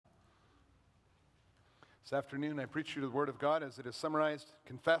This afternoon I preach you the Word of God as it is summarized,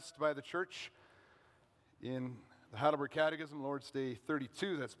 confessed by the church in the Heidelberg Catechism, Lord's Day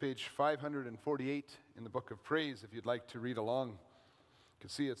 32. That's page 548 in the Book of Praise, if you'd like to read along. You can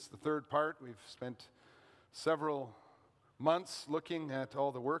see it's the third part. We've spent several months looking at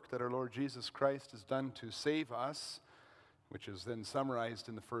all the work that our Lord Jesus Christ has done to save us, which is then summarized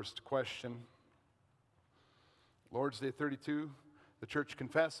in the first question. Lord's Day 32, the church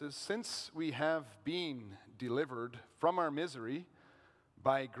confesses, since we have been delivered from our misery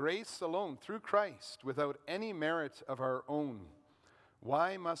by grace alone, through Christ, without any merit of our own,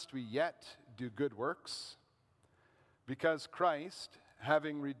 why must we yet do good works? Because Christ,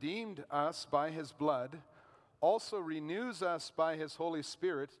 having redeemed us by his blood, also renews us by his Holy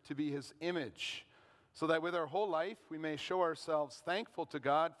Spirit to be his image, so that with our whole life we may show ourselves thankful to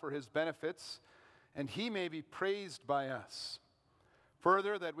God for his benefits, and he may be praised by us.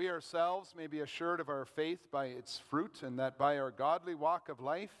 Further, that we ourselves may be assured of our faith by its fruit, and that by our godly walk of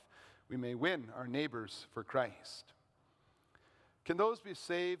life we may win our neighbors for Christ. Can those be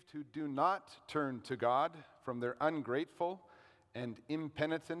saved who do not turn to God from their ungrateful and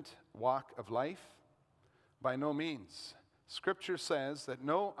impenitent walk of life? By no means. Scripture says that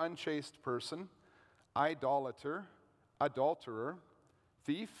no unchaste person, idolater, adulterer,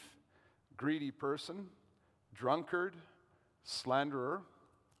 thief, greedy person, drunkard, slanderer,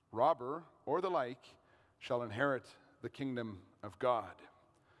 robber, or the like, shall inherit the kingdom of God.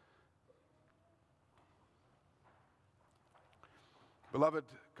 Beloved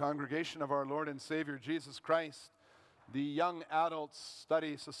congregation of our Lord and Savior Jesus Christ, the Young Adults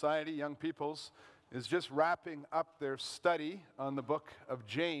Study Society, Young Peoples, is just wrapping up their study on the book of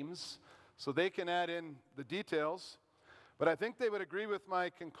James, so they can add in the details. But I think they would agree with my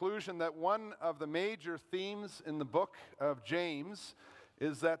conclusion that one of the major themes in the book of James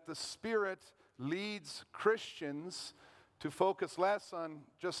is that the Spirit leads Christians to focus less on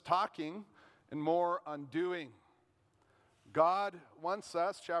just talking and more on doing. God wants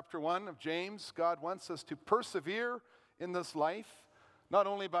us, chapter 1 of James, God wants us to persevere in this life, not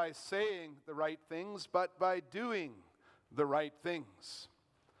only by saying the right things, but by doing the right things.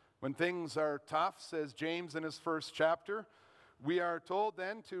 When things are tough, says James in his first chapter, we are told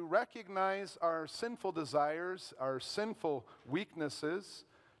then to recognize our sinful desires, our sinful weaknesses,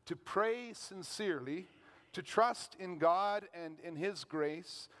 to pray sincerely, to trust in God and in his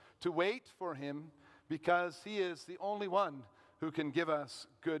grace, to wait for him, because he is the only one who can give us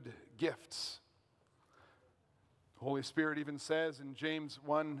good gifts. The Holy Spirit even says in James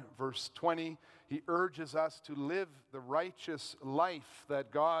 1 verse 20, he urges us to live the righteous life that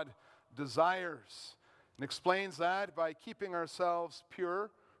God desires, and explains that by keeping ourselves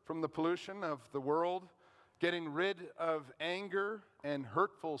pure from the pollution of the world, getting rid of anger and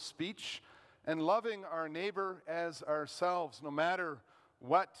hurtful speech, and loving our neighbor as ourselves, no matter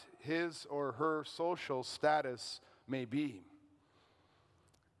what his or her social status may be.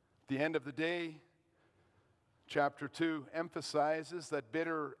 At the end of the day, Chapter 2 emphasizes that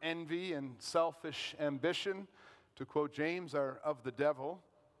bitter envy and selfish ambition, to quote James, are of the devil.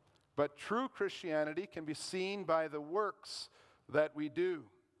 But true Christianity can be seen by the works that we do.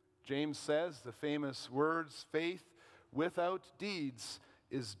 James says the famous words, faith without deeds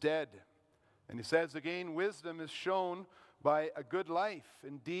is dead. And he says again, wisdom is shown by a good life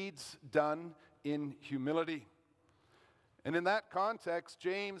and deeds done in humility. And in that context,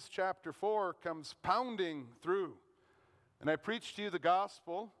 James chapter 4 comes pounding through. And I preach to you the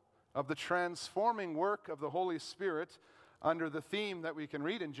gospel of the transforming work of the Holy Spirit under the theme that we can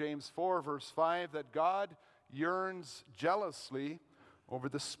read in James 4 verse 5, that God yearns jealously over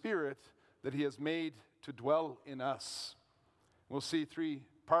the Spirit that he has made to dwell in us. We'll see three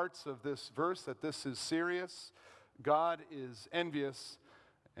parts of this verse, that this is serious, God is envious,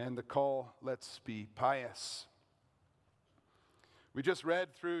 and the call, let's be pious. We just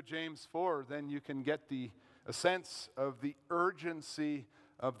read through James 4, then you can get a sense of the urgency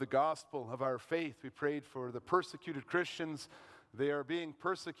of the gospel, of our faith. We prayed for the persecuted Christians. They are being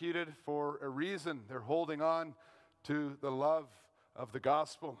persecuted for a reason. They're holding on to the love of the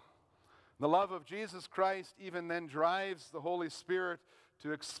gospel. The love of Jesus Christ even then drives the Holy Spirit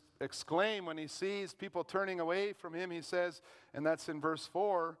to exclaim when he sees people turning away from him. He says, and that's in verse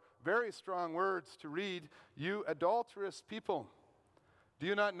 4, very strong words to read, you adulterous people. Do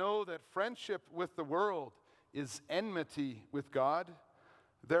you not know that friendship with the world is enmity with God?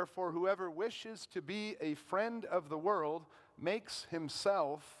 Therefore, whoever wishes to be a friend of the world makes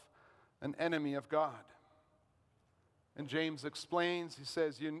himself an enemy of God. And James explains, he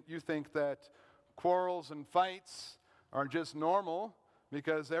says, you think that quarrels and fights are just normal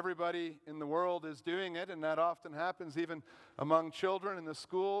because everybody in the world is doing it, and that often happens even among children in the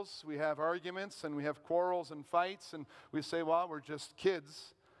schools. We have arguments and we have quarrels and fights, and we say, well, we're just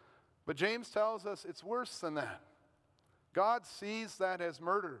kids. But James tells us it's worse than that. God sees that as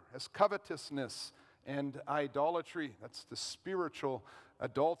murder, as covetousness and idolatry. That's the spiritual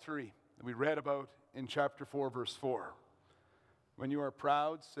adultery that we read about in chapter 4, verse 4. When you are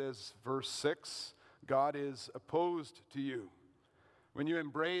proud, says verse 6, God is opposed to you. When you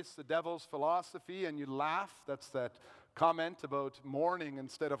embrace the devil's philosophy and you laugh, that's that comment about mourning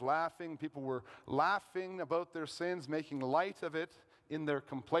instead of laughing. People were laughing about their sins, making light of it in their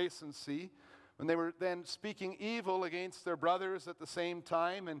complacency. When they were then speaking evil against their brothers at the same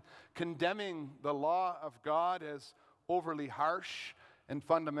time and condemning the law of God as overly harsh and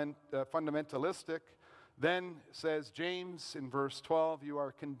fundamentalistic, then says James in verse 12, you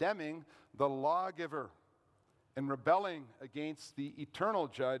are condemning the lawgiver and rebelling against the eternal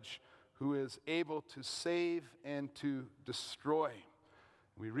judge who is able to save and to destroy.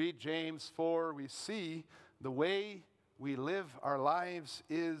 We read James 4, we see the way we live our lives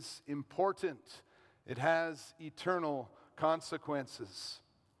is important. It has eternal consequences.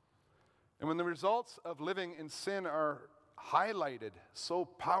 And when the results of living in sin are highlighted so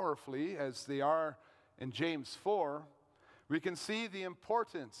powerfully as they are in James 4, we can see the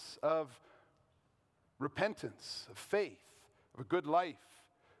importance of repentance, of faith, of a good life,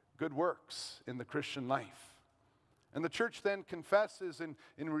 good works in the Christian life. And the church then confesses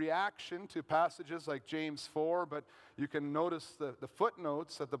in reaction to passages like James 4, but you can notice the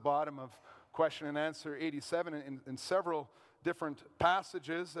footnotes at the bottom of question and answer 87 in several different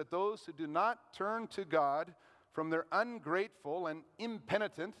passages, that those who do not turn to God from their ungrateful and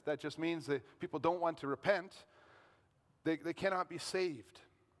impenitent, that just means that people don't want to repent, they cannot be saved.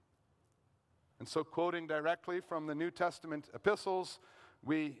 And so, quoting directly from the New Testament epistles,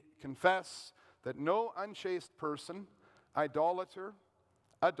 we confess that no unchaste person, idolater,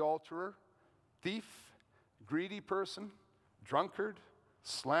 adulterer, thief, greedy person, drunkard,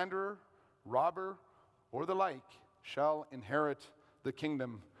 slanderer, robber, or the like shall inherit the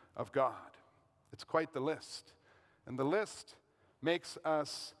kingdom of God. It's quite the list. And the list makes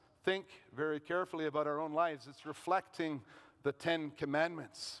us think very carefully about our own lives. It's reflecting the 10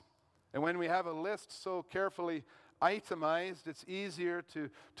 Commandments. And when we have a list so carefully itemized, it's easier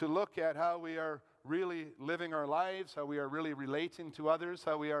to look at how we are really living our lives, how we are really relating to others,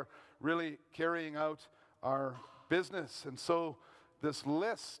 how we are really carrying out our business. And so this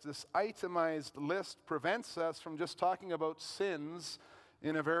list, this itemized list, prevents us from just talking about sins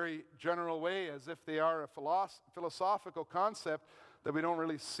in a very general way, as if they are a philosophical concept that we don't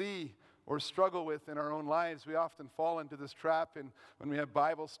really see or struggle with in our own lives. We often fall into this trap when we have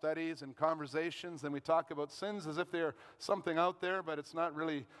Bible studies and conversations, and we talk about sins as if they're something out there, but it's not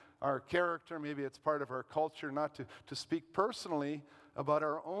really our character. Maybe it's part of our culture not to speak personally about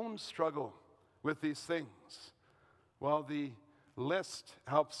our own struggle with these things. Well, the list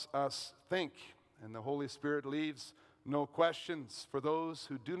helps us think, and the Holy Spirit leaves no questions for those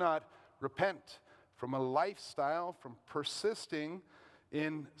who do not repent from a lifestyle, from persisting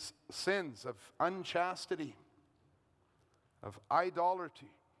in sins of unchastity, of idolatry,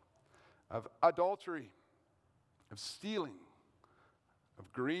 of adultery, of stealing, of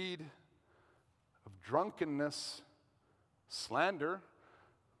greed, of drunkenness, slander,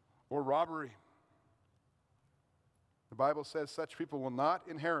 or robbery. The Bible says such people will not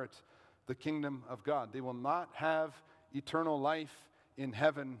inherit the kingdom of God. They will not have eternal life in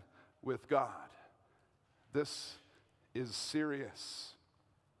heaven with God. This is serious.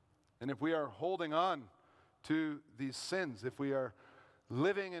 And if we are holding on to these sins, if we are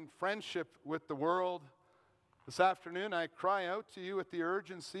living in friendship with the world, this afternoon I cry out to you with the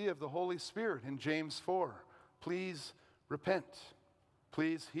urgency of the Holy Spirit in James 4. Please repent.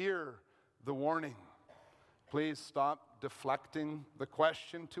 Please hear the warning. Please stop deflecting the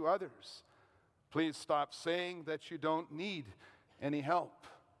question to others. Please stop saying that you don't need any help.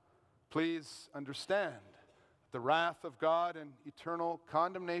 Please understand the wrath of God and eternal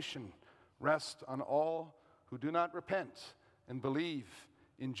condemnation rest on all who do not repent and believe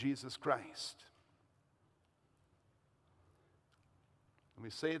in Jesus Christ. And we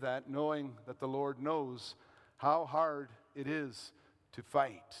say that knowing that the Lord knows how hard it is to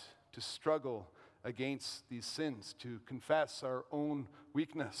fight, to struggle against these sins, to confess our own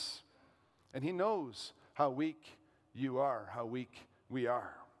weakness. And He knows how weak you are, how weak we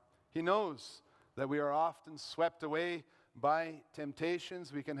are. He knows that we are often swept away by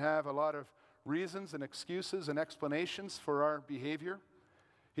temptations. We can have a lot of reasons and excuses and explanations for our behavior.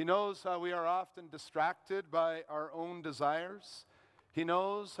 He knows how we are often distracted by our own desires. He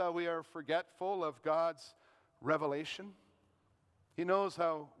knows how we are forgetful of God's revelation. He knows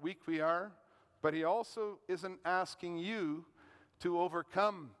how weak we are, but He also isn't asking you to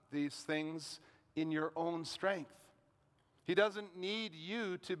overcome these things in your own strength. He doesn't need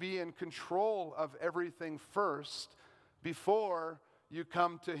you to be in control of everything first before you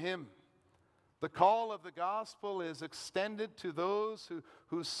come to Him. The call of the gospel is extended to those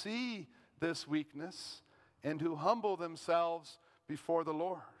who see this weakness and who humble themselves before the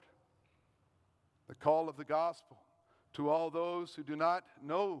Lord. The call of the gospel to all those who do not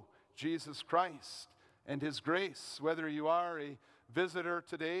know Jesus Christ and His grace, whether you are a visitor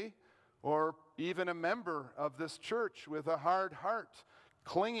today or even a member of this church with a hard heart,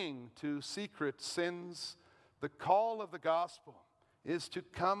 clinging to secret sins. The call of the gospel is to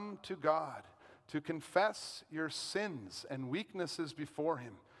come to God, to confess your sins and weaknesses before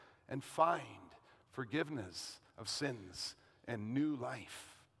Him, and find forgiveness of sins and new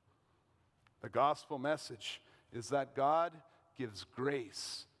life. The gospel message is that God gives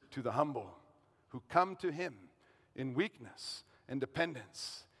grace to the humble who come to Him in weakness and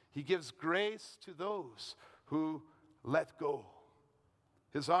dependence. He gives grace to those who let go.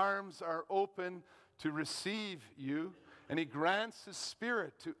 His arms are open to receive you, and He grants His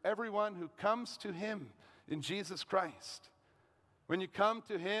Spirit to everyone who comes to Him in Jesus Christ. When you come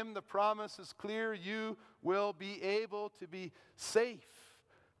to Him, the promise is clear. You will be able to be safe,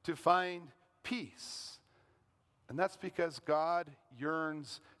 to find peace. And that's because God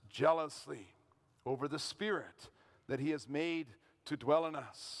yearns jealously over the Spirit that He has made to dwell in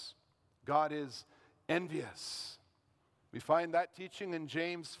us. God is envious. We find that teaching in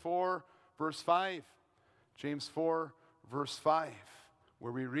James 4, verse 5. James 4, verse 5,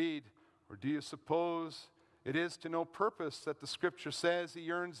 where we read, "Or do you suppose it is to no purpose that the Scripture says He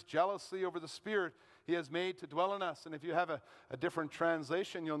yearns jealously over the Spirit He has made to dwell in us?" And if you have a different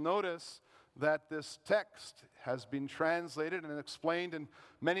translation, you'll notice that this text has been translated and explained in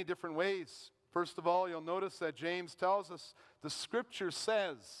many different ways. First of all, you'll notice that James tells us the Scripture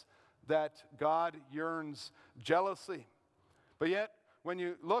says that God yearns jealously. But yet, when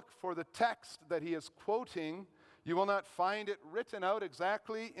you look for the text that he is quoting, you will not find it written out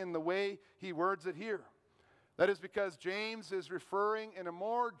exactly in the way he words it here. That is because James is referring in a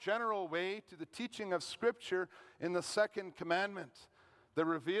more general way to the teaching of Scripture in the second commandment that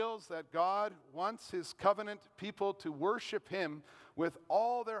reveals that God wants His covenant people to worship Him with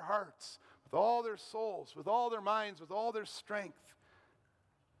all their hearts, with all their souls, with all their minds, with all their strength.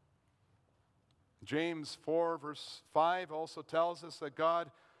 James 4, verse 5 also tells us that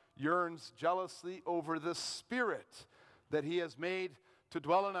God yearns jealously over the Spirit that He has made to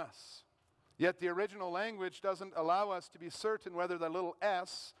dwell in us. Yet the original language doesn't allow us to be certain whether the little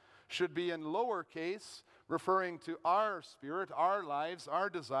s should be in lowercase, referring to our spirit, our lives, our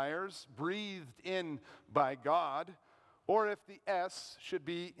desires, breathed in by God, or if the s should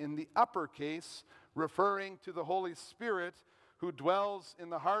be in the uppercase, referring to the Holy Spirit who dwells in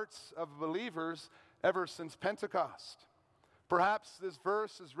the hearts of believers ever since Pentecost. Perhaps this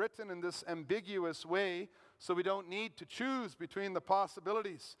verse is written in this ambiguous way, so we don't need to choose between the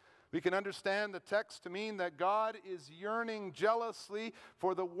possibilities. We can understand the text to mean that God is yearning jealously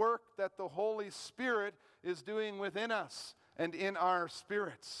for the work that the Holy Spirit is doing within us and in our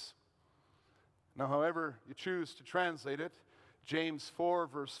spirits. Now, however you choose to translate it, James 4,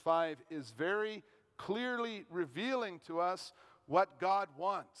 verse 5 is very clearly revealing to us what God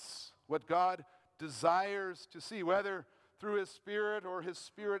wants, what God desires to see, whether through His Spirit or His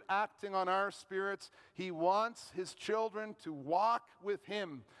Spirit acting on our spirits. He wants His children to walk with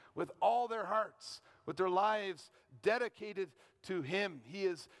Him with all their hearts, with their lives dedicated to Him. He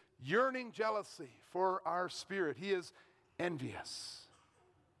is yearning jealously for our spirit. He is envious.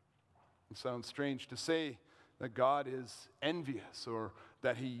 It sounds strange to say that God is envious or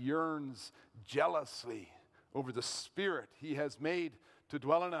that He yearns jealously over the Spirit He has made to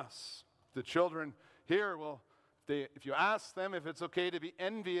dwell in us. The children here will, if you ask them if it's okay to be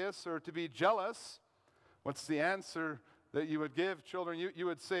envious or to be jealous, what's the answer that you would give children? You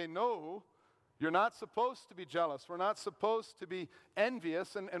would say, no, you're not supposed to be jealous. We're not supposed to be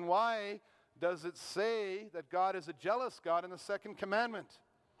envious. And why does it say that God is a jealous God in the second commandment?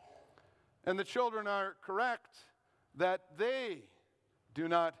 And the children are correct that they do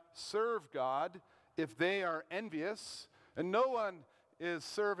not serve God if they are envious, and no one is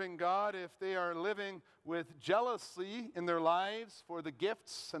serving God if they are living with jealousy in their lives for the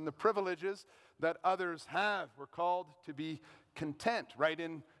gifts and the privileges that others have. We're called to be content, right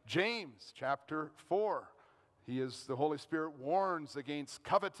in James chapter 4. The Holy Spirit warns against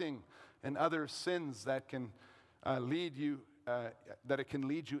coveting and other sins that can lead you that it can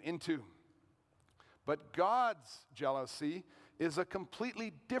lead you into. But God's jealousy is a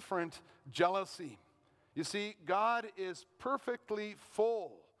completely different jealousy. You see, God is perfectly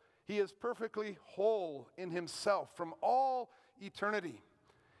full. He is perfectly whole in himself from all eternity.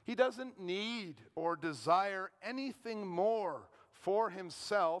 He doesn't need or desire anything more for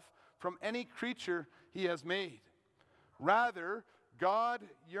himself from any creature he has made. Rather, God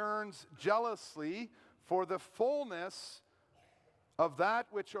yearns jealously for the fullness of that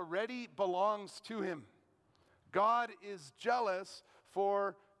which already belongs to him. God is jealous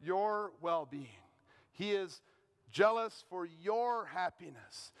for your well-being. He is jealous for your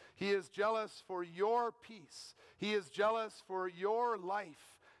happiness. He is jealous for your peace. He is jealous for your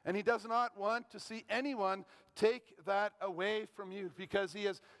life. And he does not want to see anyone take that away from you because he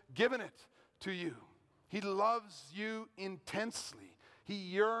has given it to you. He loves you intensely. He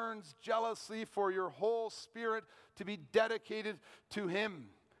yearns jealously for your whole spirit to be dedicated to him.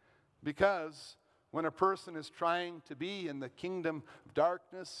 Because when a person is trying to be in the kingdom of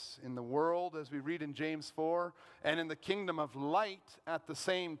darkness, in the world, as we read in James 4, and in the kingdom of light at the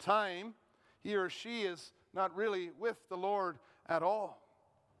same time, he or she is not really with the Lord at all.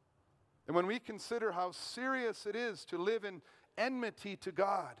 And when we consider how serious it is to live in enmity to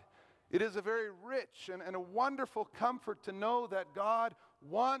God, it is a very rich and a wonderful comfort to know that God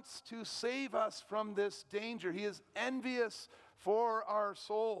wants to save us from this danger. He is envious for our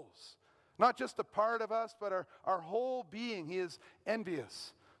souls. Not just a part of us, but our whole being. He is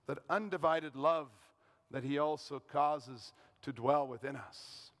envious. That undivided love that he also causes to dwell within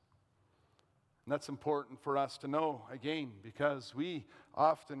us. And that's important for us to know, again, because we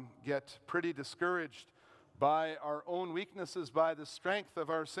often get pretty discouraged by our own weaknesses, by the strength of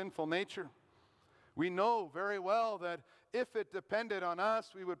our sinful nature. We know very well that if it depended on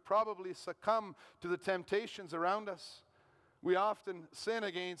us, we would probably succumb to the temptations around us. We often sin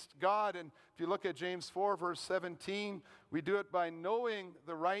against God, and if you look at James 4, verse 17, we do it by knowing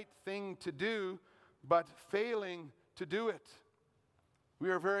the right thing to do, but failing to do it. We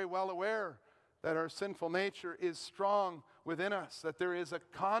are very well aware that our sinful nature is strong within us, that there is a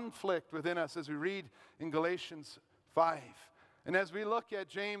conflict within us, as we read in Galatians 5. And as we look at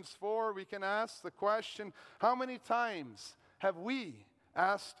James 4, we can ask the question, how many times have we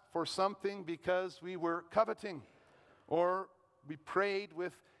asked for something because we were coveting? Or we prayed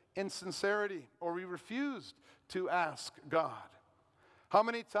with insincerity, or we refused to ask God? How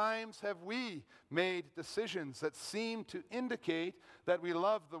many times have we made decisions that seem to indicate that we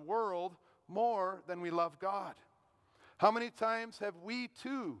love the world more than we love God? How many times have we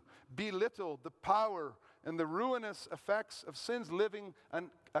too belittled the power and the ruinous effects of sins, living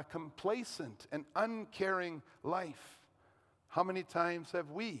a complacent and uncaring life? How many times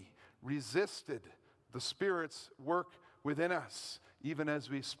have we resisted the Spirit's work within us, even as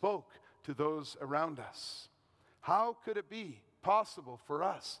we spoke to those around us? How could it be possible for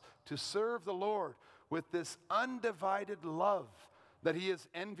us to serve the Lord with this undivided love that he is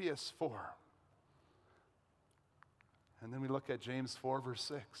envious for? And then we look at James 4, verse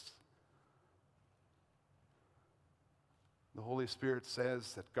 6. The Holy Spirit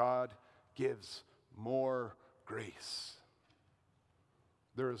says that God gives more grace.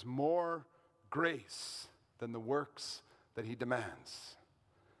 There is more grace than the works that he demands.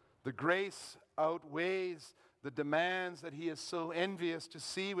 The grace outweighs the demands that he is so envious to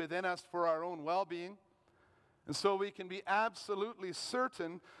see within us for our own well-being. And so we can be absolutely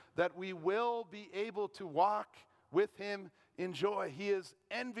certain that we will be able to walk with him in joy. He is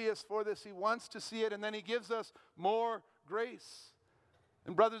envious for this. He wants to see it, and then he gives us more grace.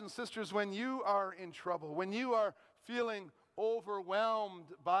 And brothers and sisters, when you are in trouble, when you are feeling overwhelmed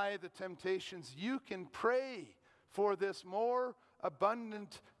by the temptations, you can pray for this more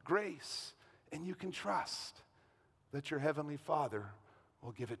abundant grace, and you can trust that your Heavenly Father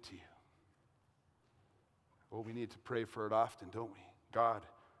will give it to you. Oh, we need to pray for it often, don't we? God,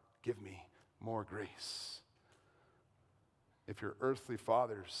 give me more grace. If your earthly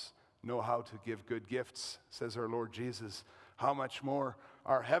fathers know how to give good gifts, says our Lord Jesus, how much more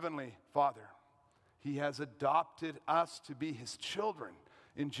our Heavenly Father. He has adopted us to be his children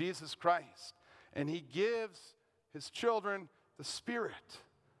in Jesus Christ. And he gives his children the Spirit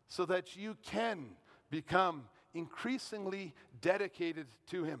so that you can become increasingly dedicated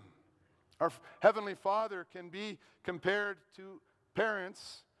to him. Our Heavenly Father can be compared to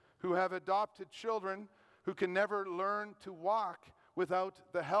parents who have adopted children who can never learn to walk without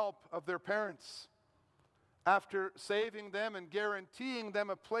the help of their parents. After saving them and guaranteeing them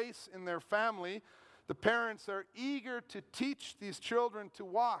a place in their family, the parents are eager to teach these children to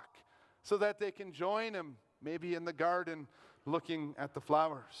walk so that they can join them, maybe in the garden, looking at the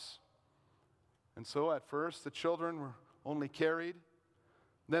flowers. And so at first the children were only carried.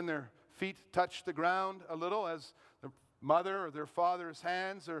 Then their feet touched the ground a little as their mother or their father's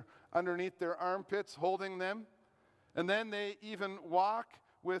hands are underneath their armpits holding them. And then they even walk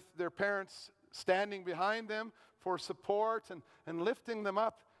with their parents standing behind them for support and lifting them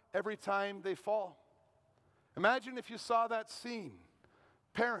up every time they fall. Imagine if you saw that scene.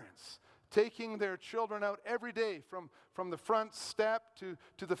 Parents taking their children out every day from the front step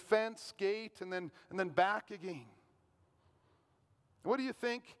to the fence gate and then back again. What do you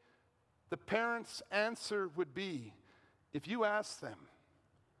think the parents' answer would be if you asked them,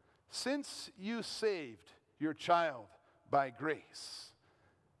 since you saved your child by grace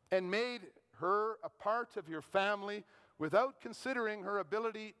and made her a part of your family without considering her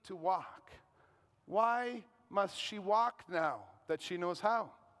ability to walk, why must she walk now that she knows how?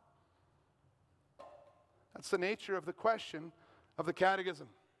 That's the nature of the question of the catechism.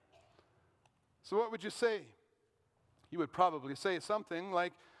 So what would you say? You would probably say something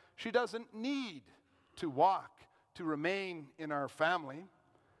like, she doesn't need to walk to remain in our family,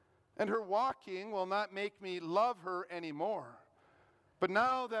 and her walking will not make me love her anymore. But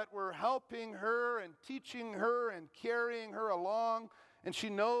now that we're helping her and teaching her and carrying her along, and she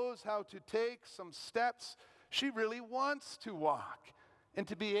knows how to take some steps, she really wants to walk and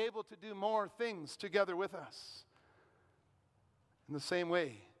to be able to do more things together with us. In the same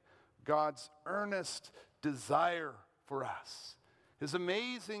way, God's earnest desire for us, His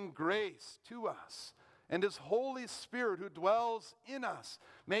amazing grace to us, and His Holy Spirit who dwells in us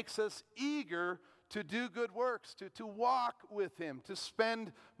makes us eager to do good works, to walk with Him, to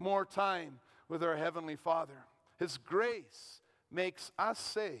spend more time with our Heavenly Father. His grace makes us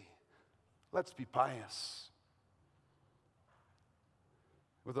say, let's be pious.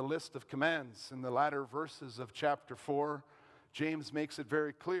 With a list of commands in the latter verses of chapter 4, James makes it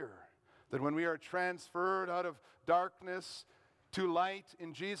very clear that when we are transferred out of darkness to light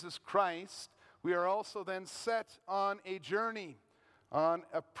in Jesus Christ, we are also then set on a journey, on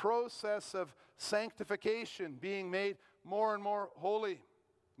a process of sanctification, being made more and more holy.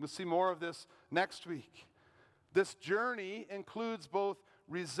 We'll see more of this next week. This journey includes both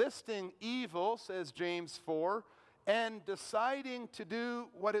resisting evil, says James 4, and deciding to do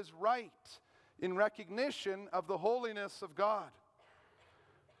what is right in recognition of the holiness of God.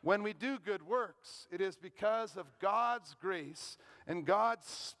 When we do good works, it is because of God's grace and God's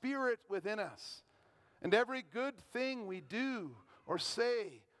Spirit within us. And every good thing we do or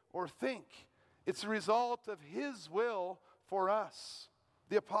say or think, it's a result of His will for us.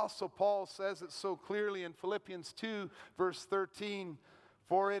 The Apostle Paul says it so clearly in Philippians 2, verse 13,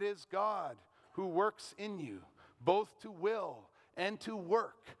 "For it is God who works in you, both to will and to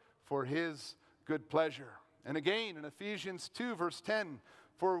work for His good pleasure." And again in Ephesians 2, verse 10,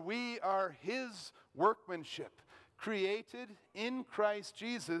 "For we are His workmanship, created in Christ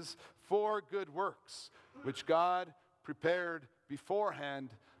Jesus for good works, which God prepared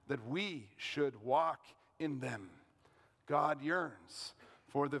beforehand that we should walk in them." God yearns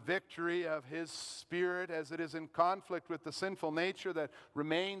for the victory of His Spirit as it is in conflict with the sinful nature that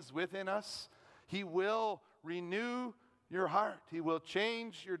remains within us. He will renew your heart. He will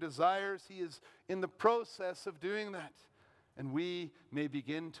change your desires. He is in the process of doing that. And we may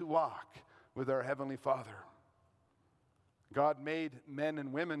begin to walk with our Heavenly Father. God made men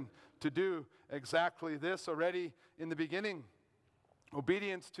and women to do exactly this already in the beginning.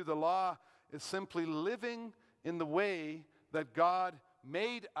 Obedience to the law is simply living in the way that God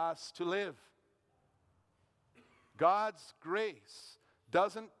made us to live. God's grace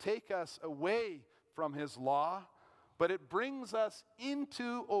doesn't take us away from His law, but it brings us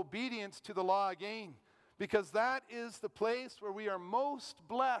into obedience to the law again, because that is the place where we are most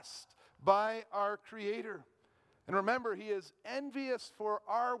blessed by our Creator. And remember, He is envious for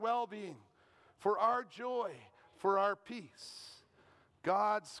our well-being, for our joy, for our peace.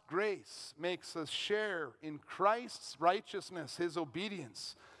 God's grace makes us share in Christ's righteousness, His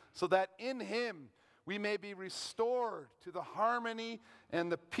obedience, so that in Him we may be restored to the harmony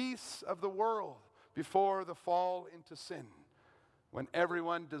and the peace of the world before the fall into sin, when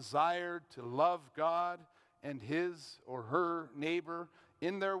everyone desired to love God and his or her neighbor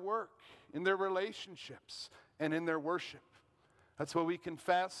in their work, in their relationships, and in their worship. That's what we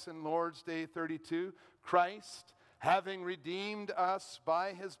confess in Lord's Day 32. Christ, having redeemed us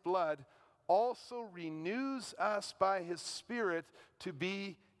by His blood, also renews us by His Spirit to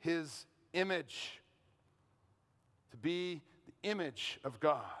be His image, to be the image of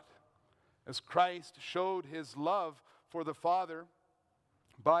God. As Christ showed His love for the Father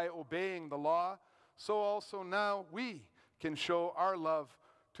by obeying the law, so also now we can show our love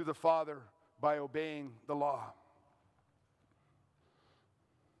to the Father by obeying the law.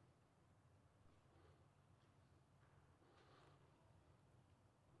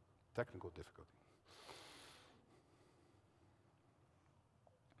 Technical difficulty.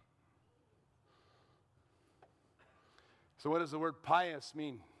 So what does the word pious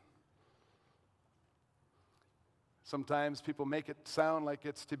mean? Sometimes people make it sound like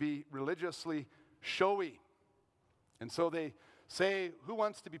it's to be religiously showy. And so they say, who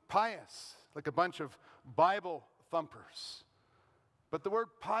wants to be pious? Like a bunch of Bible thumpers. But the word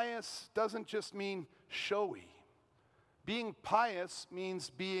pious doesn't just mean showy. Being pious means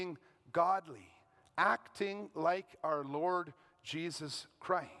being godly, acting like our Lord Jesus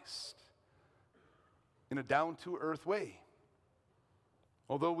Christ in a down-to-earth way.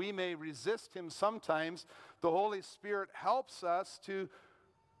 Although we may resist him sometimes, the Holy Spirit helps us to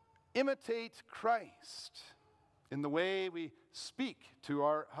imitate Christ in the way we speak to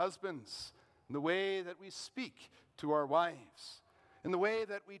our husbands, in the way that we speak to our wives, in the way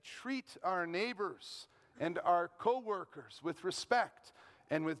that we treat our neighbors and our co-workers with respect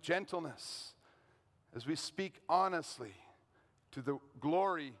and with gentleness, as we speak honestly to the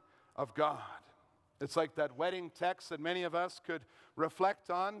glory of God. It's like that wedding text that many of us could reflect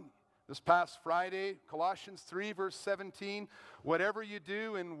on this past Friday, Colossians 3, verse 17. Whatever you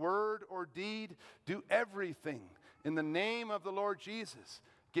do in word or deed, do everything in the name of the Lord Jesus,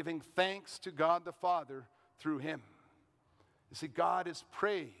 giving thanks to God the Father through him. You see, God is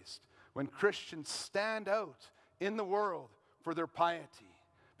praised when Christians stand out in the world for their piety,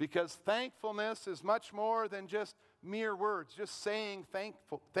 because thankfulness is much more than just mere words, just saying thank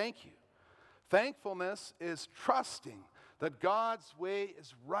you. Thankfulness is trusting that God's way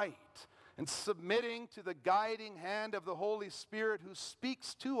is right and submitting to the guiding hand of the Holy Spirit who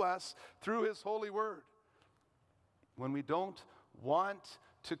speaks to us through his holy word. When we don't want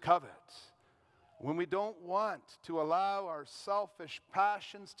to covet, when we don't want to allow our selfish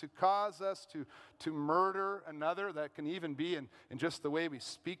passions to cause us to murder another, that can even be in just the way we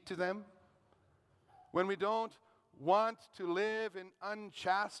speak to them, when we don't want to live in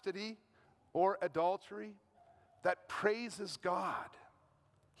unchastity or adultery, that praises God.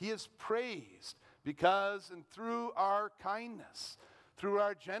 He is praised because and through our kindness, through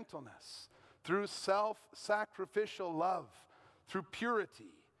our gentleness, through self-sacrificial love, through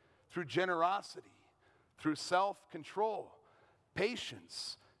purity, through generosity, through self-control,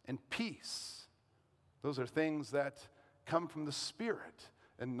 patience, and peace. Those are things that come from the Spirit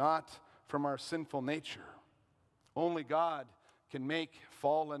and not from our sinful nature. Only God can make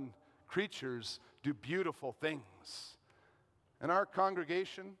fallen creatures do beautiful things. And our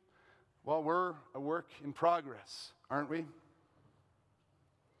congregation, well, we're a work in progress, aren't we?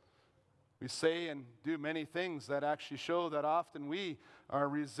 We say and do many things that actually show that often we are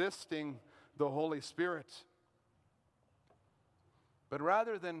resisting the Holy Spirit. But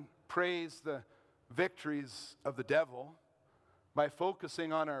rather than praise the victories of the devil by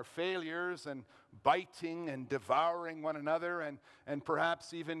focusing on our failures and biting and devouring one another and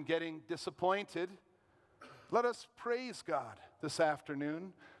perhaps even getting disappointed, let us praise God this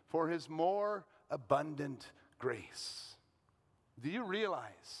afternoon for his more abundant grace. Do you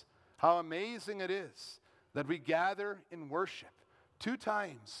realize how amazing it is that we gather in worship 2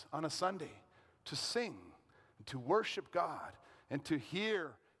 times on a Sunday to sing, to worship God, and to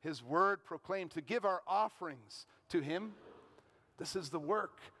hear his word proclaimed, to give our offerings to him? This is the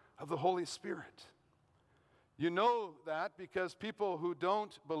work of the Holy Spirit. You know that because people who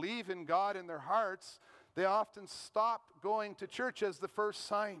don't believe in God in their hearts, they often stop going to church as the first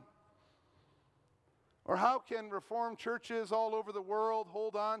sign. Or how can Reformed churches all over the world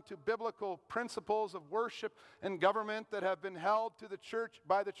hold on to biblical principles of worship and government that have been held to the church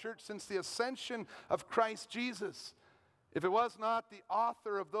by the church since the ascension of Christ Jesus, if it was not the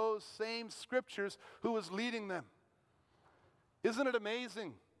author of those same scriptures who was leading them? Isn't it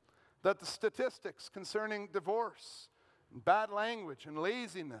amazing that the statistics concerning divorce, and bad language, and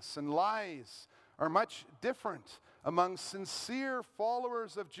laziness, and lies are much different among sincere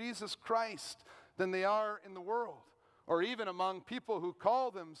followers of Jesus Christ than they are in the world, or even among people who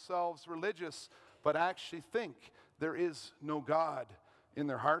call themselves religious but actually think there is no God in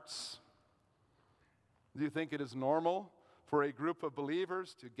their hearts? Do you think it is normal for a group of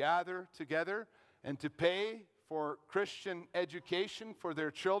believers to gather together and to pay for Christian education for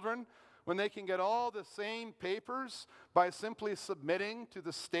their children when they can get all the same papers by simply submitting to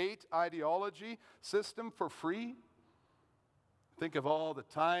the state ideology system for free? Think of all the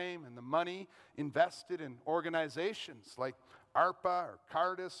time and the money invested in organizations like ARPA or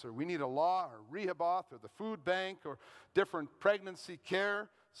Cardis, or we need a law, or Rehoboth, or the food bank, or different pregnancy care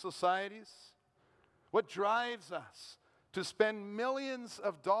societies? What drives us to spend millions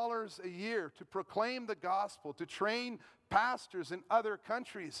of dollars a year to proclaim the gospel, to train pastors in other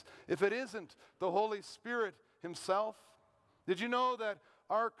countries, if it isn't the Holy Spirit himself? Did you know that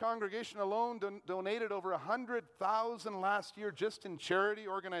our congregation alone donated over $100,000 last year just in charity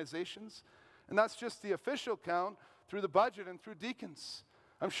organizations? And that's just the official count through the budget and through deacons.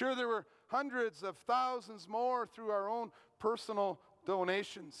 I'm sure there were hundreds of thousands more through our own personal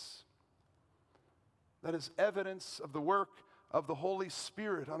donations. That is evidence of the work of the Holy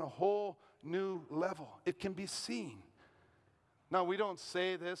Spirit on a whole new level. It can be seen. Now, we don't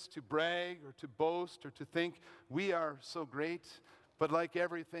say this to brag or to boast or to think we are so great, but like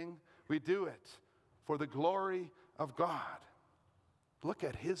everything, we do it for the glory of God. Look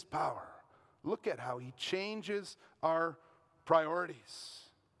at his power. Look at how he changes our priorities.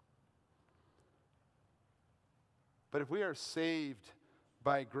 But if we are saved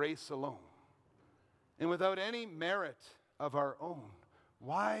by grace alone, and without any merit of our own,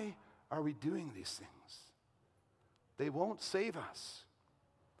 why are we doing these things? They won't save us.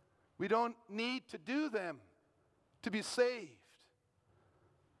 We don't need to do them to be saved.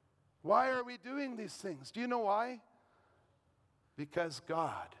 Why are we doing these things? Do you know why? Because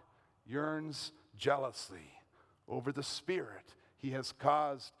God yearns jealously over the Spirit he has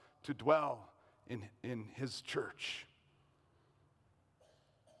caused to dwell in his church,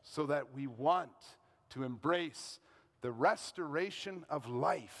 so that we want to embrace the restoration of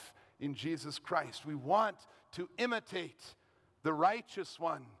life in Jesus Christ. We want to imitate the righteous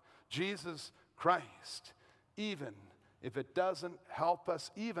one, Jesus Christ, even if it doesn't help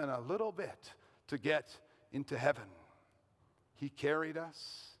us even a little bit to get into heaven. He carried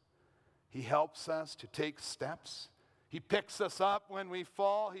us. He helps us to take steps. He picks us up when we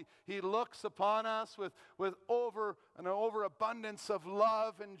fall. He looks upon us with an overabundance of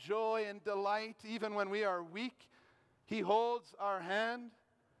love and joy and delight, even when we are weak. He holds our hand,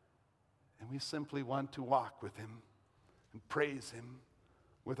 and we simply want to walk with him and praise him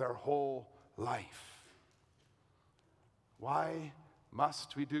with our whole life. Why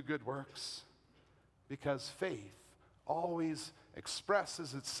must we do good works? Because faith always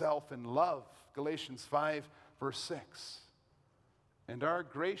expresses itself in love. Galatians 5, verse 6. And our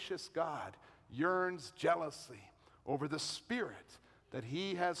gracious God yearns jealously over the Spirit that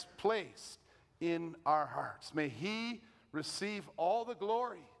he has placed in our hearts. May he receive all the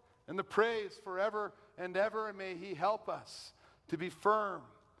glory and the praise forever and ever, and may he help us to be firm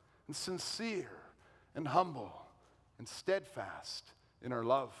and sincere and humble and steadfast in our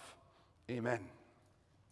love. Amen.